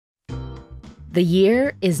The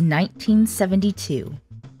year is 1972.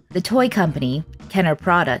 The toy company, Kenner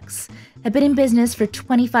Products, had been in business for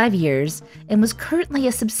 25 years and was currently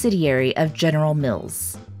a subsidiary of General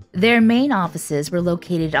Mills. Their main offices were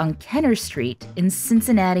located on Kenner Street in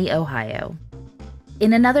Cincinnati, Ohio.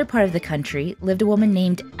 In another part of the country lived a woman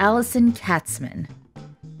named Allison Katzman.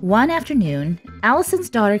 One afternoon, Allison's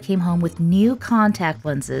daughter came home with new contact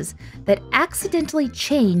lenses that accidentally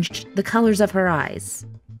changed the colors of her eyes.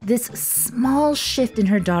 This small shift in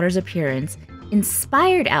her daughter's appearance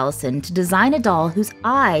inspired Allison to design a doll whose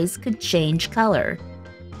eyes could change color.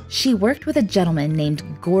 She worked with a gentleman named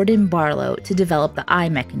Gordon Barlow to develop the eye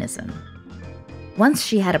mechanism. Once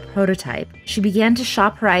she had a prototype, she began to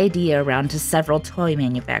shop her idea around to several toy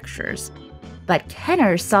manufacturers. But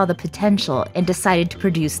Kenner saw the potential and decided to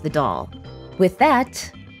produce the doll. With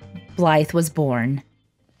that, Blythe was born.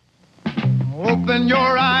 Open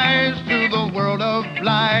your eyes to the world of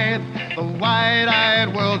Blythe, the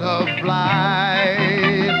wide-eyed world of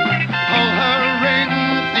Blythe. Pull her ring,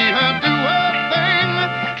 see her do her thing,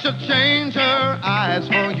 she'll change her eyes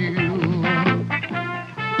for you.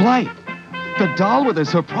 Blythe, the doll with a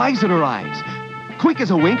surprise in her eyes. Quick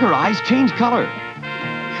as a wink, her eyes change color.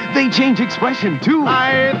 They change expression, too.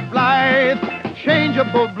 Blythe, Blythe,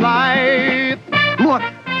 changeable Blythe. Look,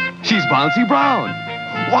 she's bouncy brown.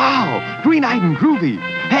 Wow, green-eyed and groovy.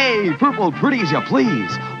 Hey, purple pretty as you please.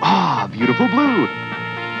 Ah, beautiful blue.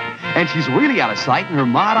 And she's really out of sight in her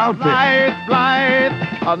mod outfit. Blythe, Blythe,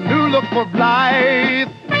 a new look for Blythe.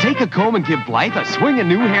 Take a comb and give Blythe a swinging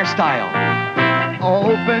new hairstyle.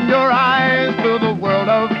 Open your eyes to the world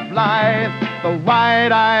of Blythe, the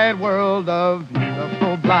wide-eyed world of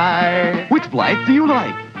beautiful Blythe. Which Blythe do you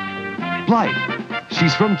like? Blythe,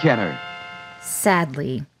 she's from Kenner.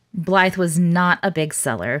 Sadly, Blythe was not a big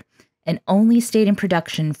seller and only stayed in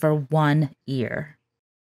production for 1 year.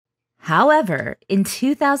 However, in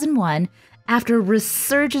 2001, after a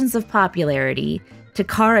resurgence of popularity,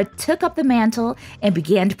 Takara took up the mantle and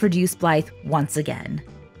began to produce Blythe once again.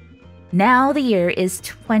 Now the year is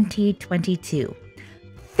 2022.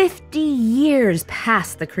 50 years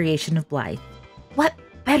past the creation of Blythe. What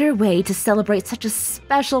better way to celebrate such a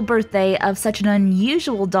special birthday of such an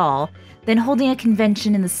unusual doll than holding a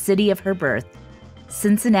convention in the city of her birth,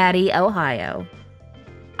 Cincinnati, Ohio.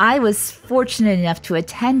 I was fortunate enough to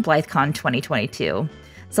attend BlytheCon 2022,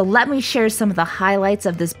 so let me share some of the highlights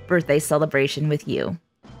of this birthday celebration with you.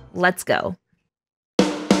 Let's go.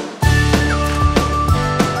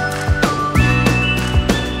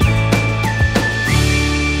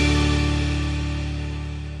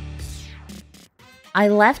 I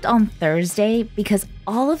left on Thursday because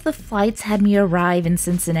all of the flights had me arrive in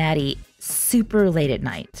Cincinnati super late at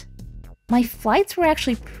night. My flights were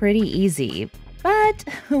actually pretty easy, but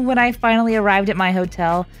when I finally arrived at my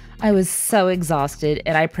hotel, I was so exhausted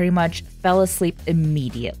and I pretty much fell asleep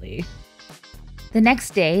immediately. The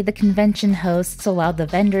next day, the convention hosts allowed the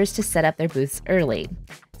vendors to set up their booths early,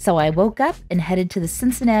 so I woke up and headed to the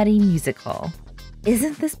Cincinnati Music Hall.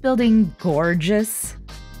 Isn't this building gorgeous?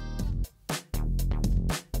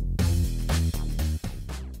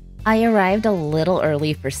 I arrived a little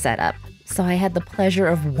early for setup, so I had the pleasure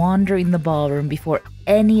of wandering the ballroom before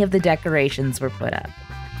any of the decorations were put up.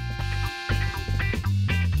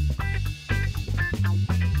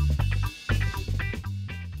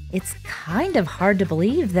 It's kind of hard to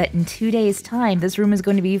believe that in 2 days' time, this room is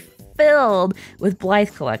going to be filled with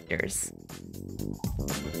Blythe collectors.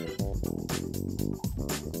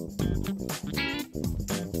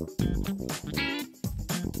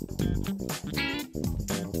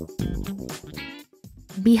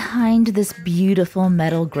 Behind this beautiful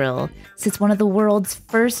metal grille sits one of the world's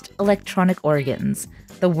first electronic organs,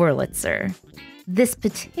 the Wurlitzer. This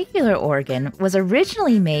particular organ was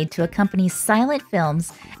originally made to accompany silent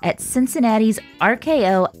films at Cincinnati's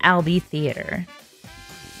RKO Albee Theater.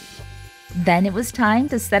 Then it was time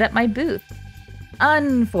to set up my booth.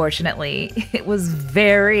 Unfortunately, it was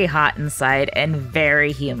very hot inside and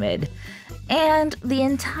very humid, and the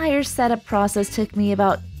entire setup process took me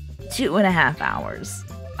about 2.5 hours.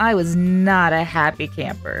 I was not a happy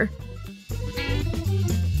camper.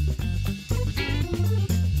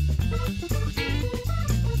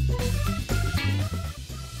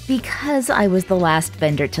 Because I was the last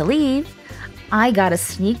vendor to leave, I got a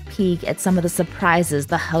sneak peek at some of the surprises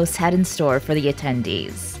the host had in store for the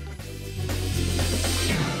attendees.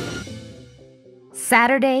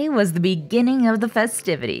 Saturday was the beginning of the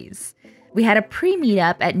festivities. We had a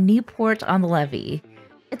pre-meetup at Newport on the Levee.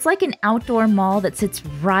 It's like an outdoor mall that sits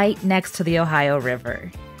right next to the Ohio River.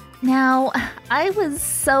 Now, I was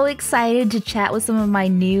so excited to chat with some of my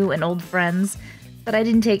new and old friends. but I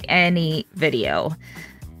didn't take any video.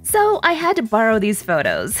 So I had to borrow these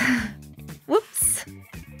photos. Whoops.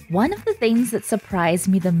 One of the things that surprised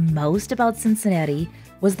me the most about Cincinnati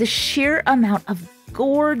was the sheer amount of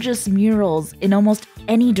gorgeous murals in almost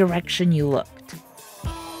any direction you looked.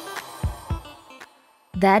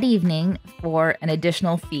 That evening, for an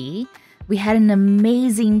additional fee, we had an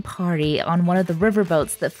amazing party on one of the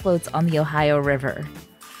riverboats that floats on the Ohio River.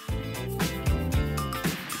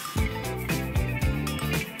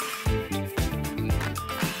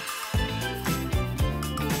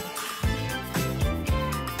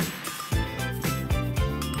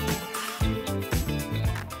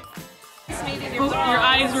 Your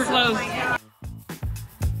eyes were closed.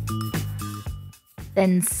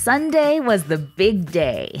 Then Sunday was the big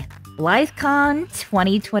day, BlytheCon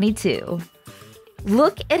 2022.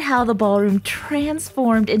 Look at how the ballroom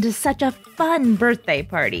transformed into such a fun birthday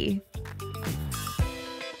party.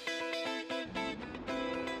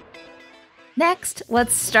 Next,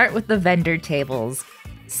 let's start with the vendor tables,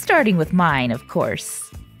 starting with mine, of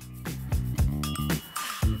course.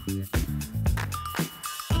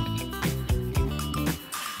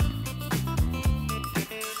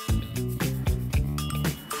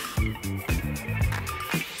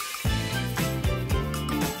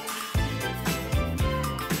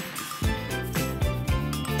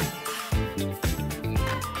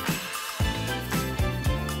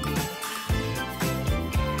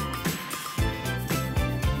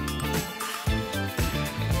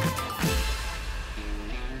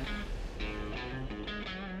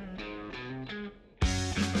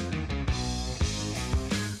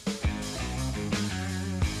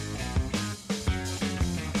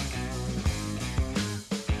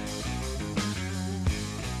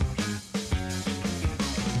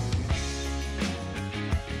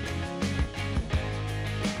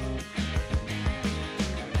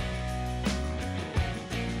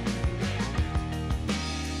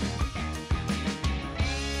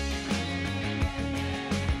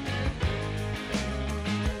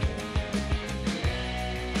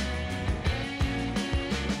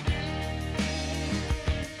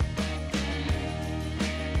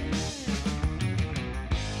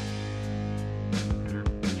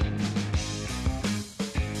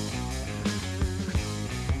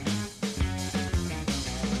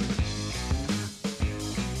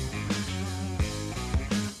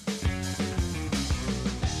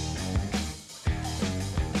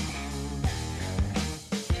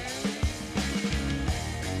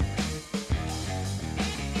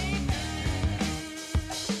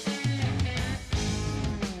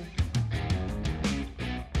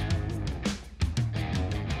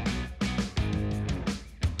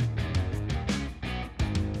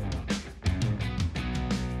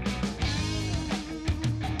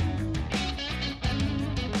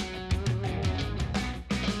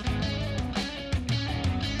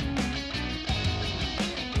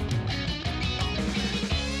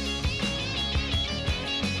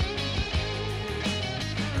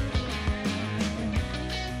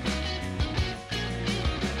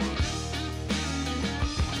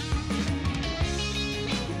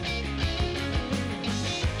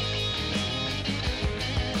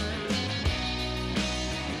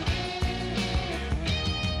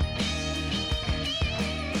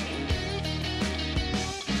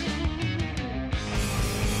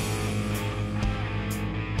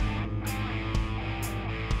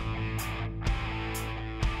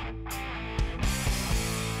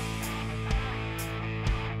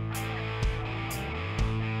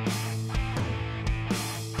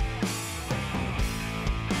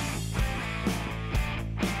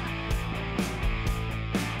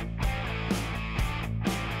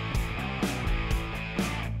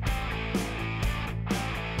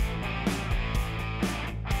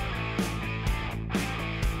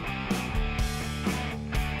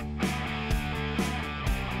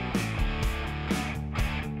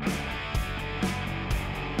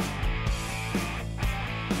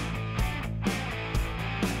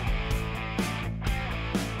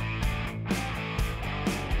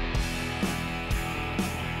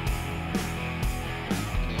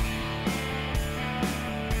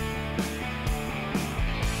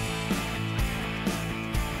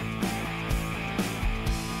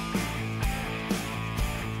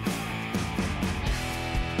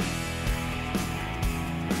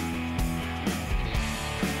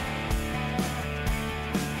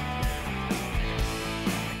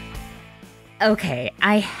 Okay,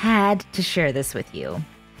 I had to share this with you.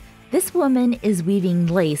 This woman is weaving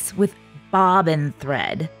lace with bobbin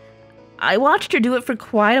thread. I watched her do it for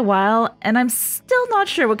quite a while, and I'm still not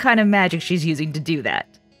sure what kind of magic she's using to do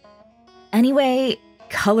that. Anyway,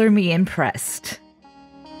 color me impressed.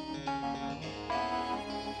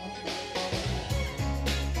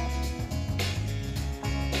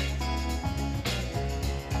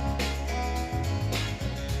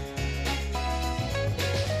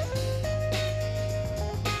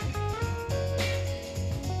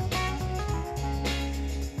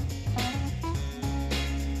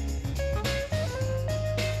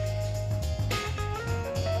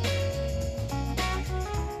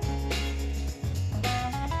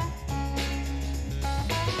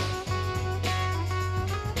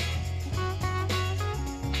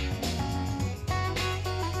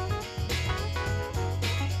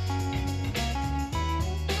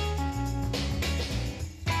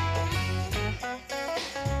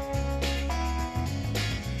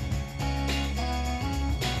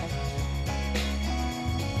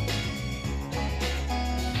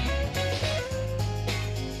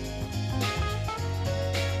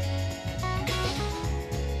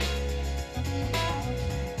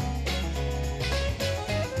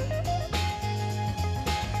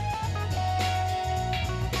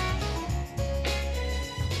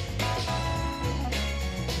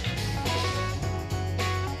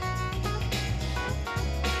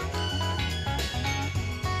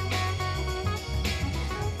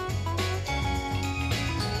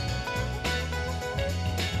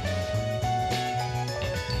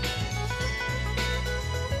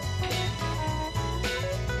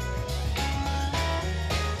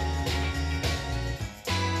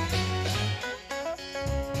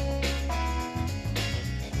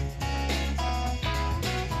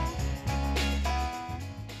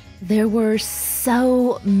 There were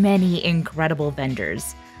so many incredible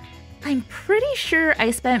vendors. I'm pretty sure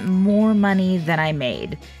I spent more money than I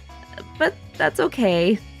made. But that's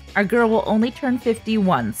okay. Our girl will only turn 50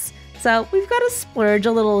 once, so we've got to splurge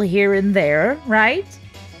a little here and there, right?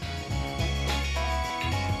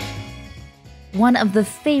 One of the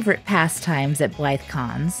favorite pastimes at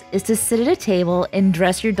BlytheCons is to sit at a table and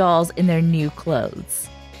dress your dolls in their new clothes.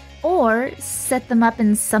 Or set them up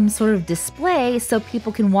in some sort of display so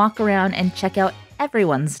people can walk around and check out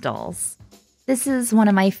everyone's dolls. This is one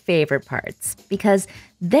of my favorite parts, because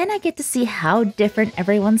then I get to see how different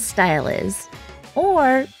everyone's style is,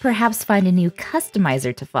 or perhaps find a new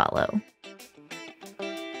customizer to follow.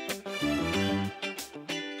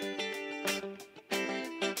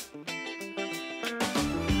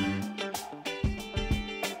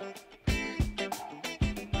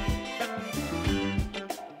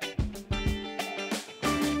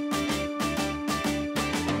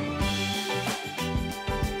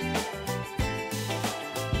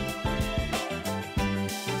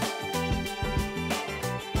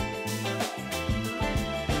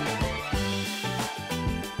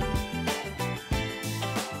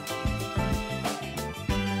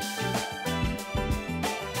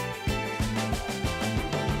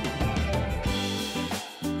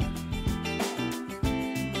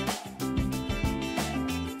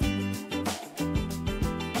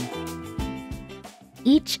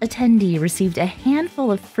 Each attendee received a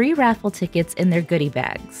handful of free raffle tickets in their goodie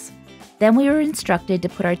bags. Then we were instructed to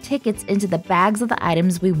put our tickets into the bags of the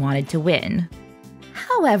items we wanted to win.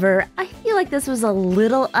 However, I feel like this was a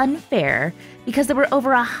little unfair because there were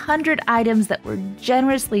over 100 items that were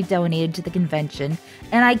generously donated to the convention,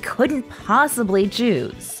 and I couldn't possibly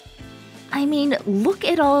choose. I mean, look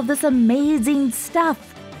at all of this amazing stuff.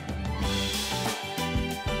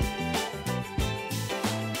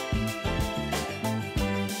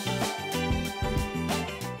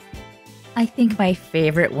 I think my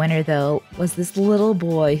favorite winner, though, was this little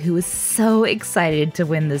boy who was so excited to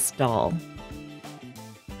win this doll.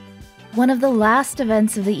 One of the last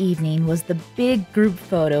events of the evening was the big group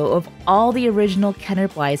photo of all the original Kenner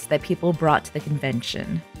Blythes that people brought to the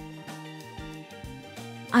convention.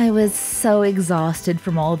 I was so exhausted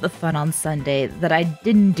from all of the fun on Sunday that I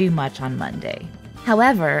didn't do much on Monday.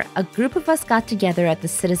 However, a group of us got together at the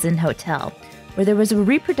Citizen Hotel, where there was a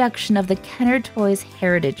reproduction of the Kenner Toys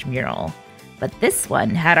Heritage mural, but this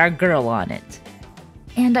one had our girl on it.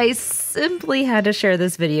 And I simply had to share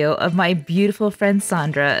this video of my beautiful friend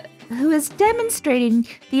Sandra, who is demonstrating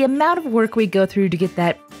the amount of work we go through to get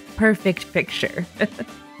that perfect picture.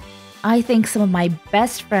 I think some of my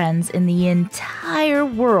best friends in the entire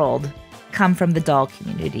world come from the doll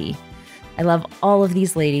community. I love all of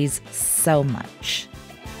these ladies so much.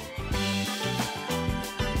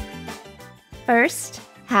 First,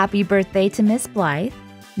 happy birthday to Miss Blythe.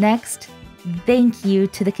 Next, thank you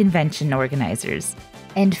to the convention organizers.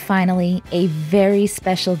 And finally, a very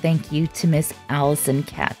special thank you to Miss Allison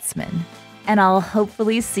Katzman. And I'll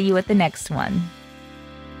hopefully see you at the next one.